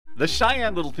The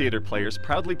Cheyenne Little Theatre players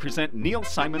proudly present Neil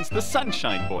Simon's The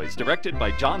Sunshine Boys, directed by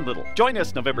John Lyttle. Join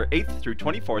us November 8th through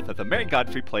 24th at the Mary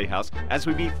Godfrey Playhouse as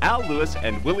we meet Al Lewis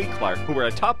and Willie Clark, who were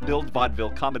a top-billed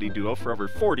vaudeville comedy duo for over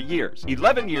 40 years.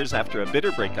 11 years after a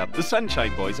bitter breakup, the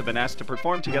Sunshine Boys have been asked to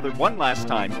perform together one last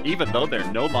time, even though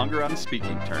they're no longer on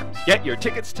speaking terms. Get your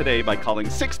tickets today by calling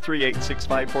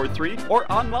 638-6543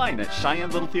 or online at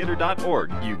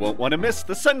CheyenneLittleTheatre.org. You won't want to miss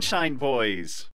the Sunshine Boys.